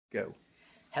Go.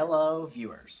 Hello,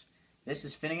 viewers. This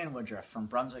is Finnegan Woodruff from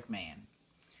Brunswick, Maine.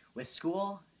 With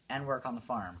school and work on the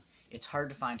farm, it's hard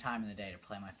to find time in the day to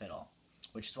play my fiddle,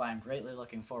 which is why I'm greatly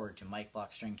looking forward to Mike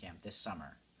Block String Camp this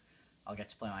summer. I'll get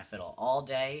to play my fiddle all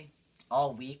day,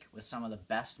 all week, with some of the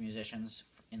best musicians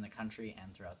in the country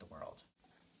and throughout the world.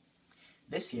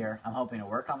 This year, I'm hoping to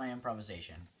work on my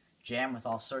improvisation, jam with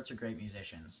all sorts of great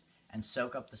musicians, and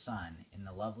soak up the sun in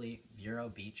the lovely Vero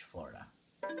Beach, Florida.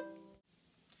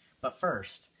 But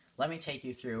first, let me take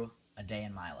you through a day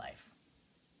in my life.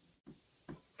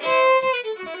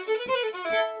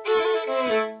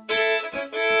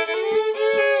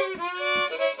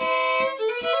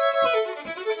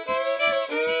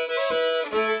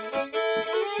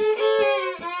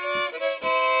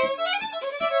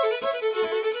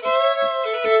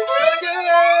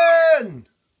 Finnegan!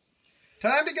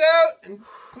 Time to get out and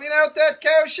clean out that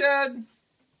cow shed.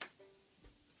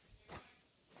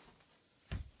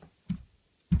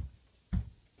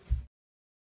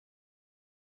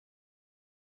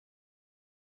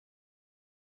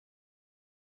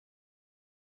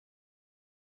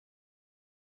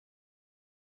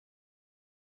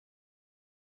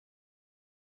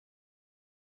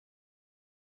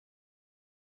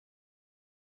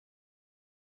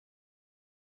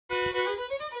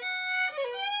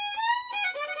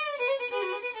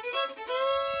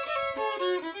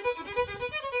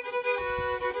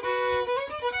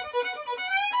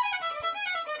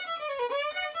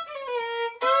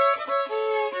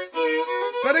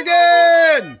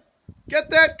 Finnegan! Get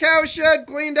that cow shed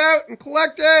cleaned out and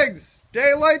collect eggs.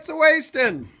 Daylight's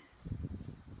a-wasting.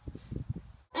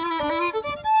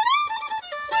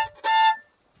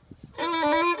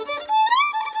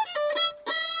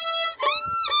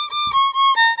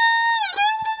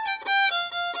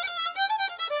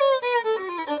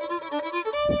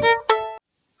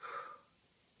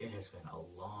 It has been a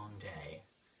long day,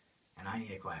 and I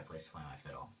need a quiet place to play my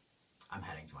fiddle. I'm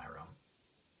heading to my room.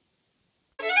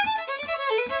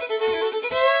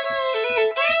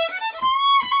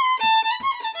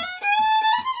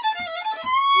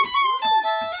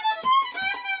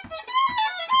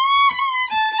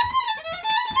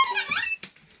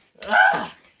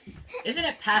 Ugh! Isn't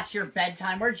it past your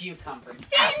bedtime? Where'd you come from?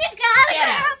 Fanny's got a Get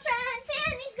out. girlfriend!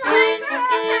 Fanny's got a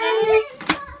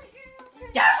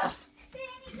girlfriend! Yeah.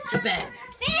 To bed.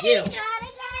 Fanny's You. got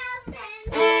a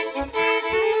girlfriend!